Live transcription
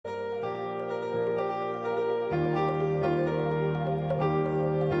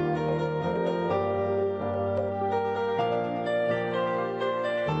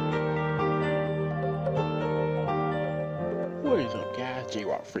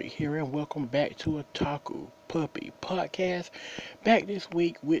Freak here, and welcome back to Otaku Puppy Podcast. Back this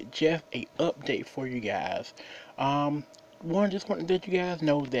week with just a update for you guys. Um, just want to let you guys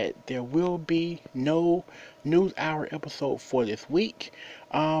know that there will be no news hour episode for this week.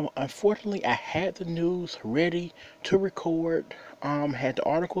 Unfortunately, I had the news ready to record. Had the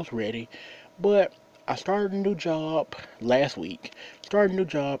articles ready, but I started a new job last week. Started a new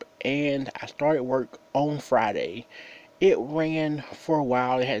job, and I started work on Friday. It ran for a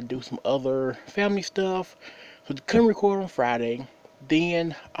while. I had to do some other family stuff, so couldn't record on Friday.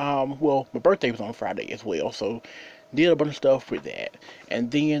 Then, my birthday was on Friday as well, so did a bunch of stuff with that.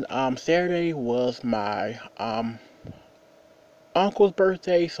 And then, Saturday was my uncle's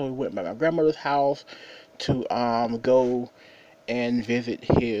birthday, so we went by my grandmother's house to go and visit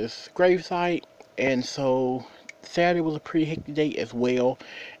his gravesite. And so Saturday was a pretty hectic day as well.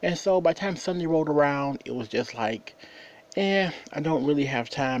 And so by the time Sunday rolled around, it was just like, I don't really have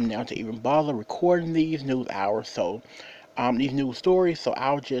time now to even bother recording these news hours, so these news stories. So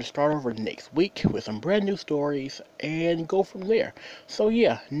I'll just start over next week with some brand new stories and go from there. So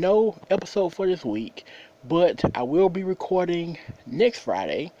yeah, no episode for this week, but I will be recording next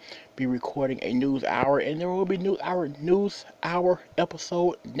Friday. Be recording a news hour, and there will be news hour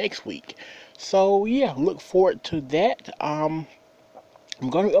episode next week. So yeah, look forward to that. I'm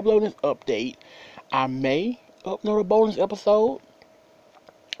going to upload this update. I may upload a bonus episode.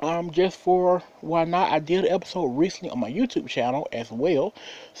 Just for why not? I did an episode recently on my YouTube channel as well.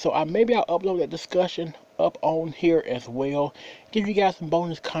 So maybe I'll upload that discussion up on here as well. Give you guys some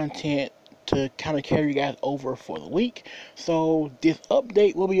bonus content to kind of carry you guys over for the week. So this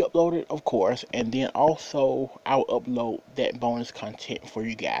update will be uploaded, of course, and then also I'll upload that bonus content for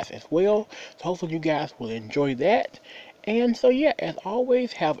you guys as well. So hopefully you guys will enjoy that. And so yeah, as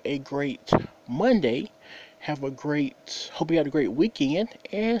always, have a great Monday. Hope you had a great weekend,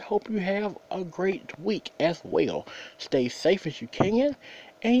 and hope you have a great week as well. Stay safe as you can.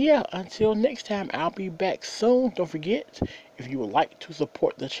 And yeah, until next time, I'll be back soon. Don't forget, if you would like to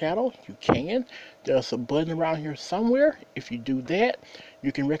support the channel, you can. There's a button around here somewhere. If you do that,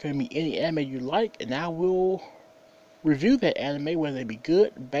 you can recommend me any anime you like, and I will review that anime, whether it be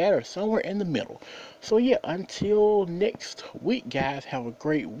good, bad, or somewhere in the middle. So yeah, until next week, guys, have a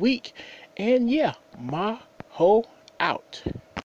great week. And yeah, Maho out.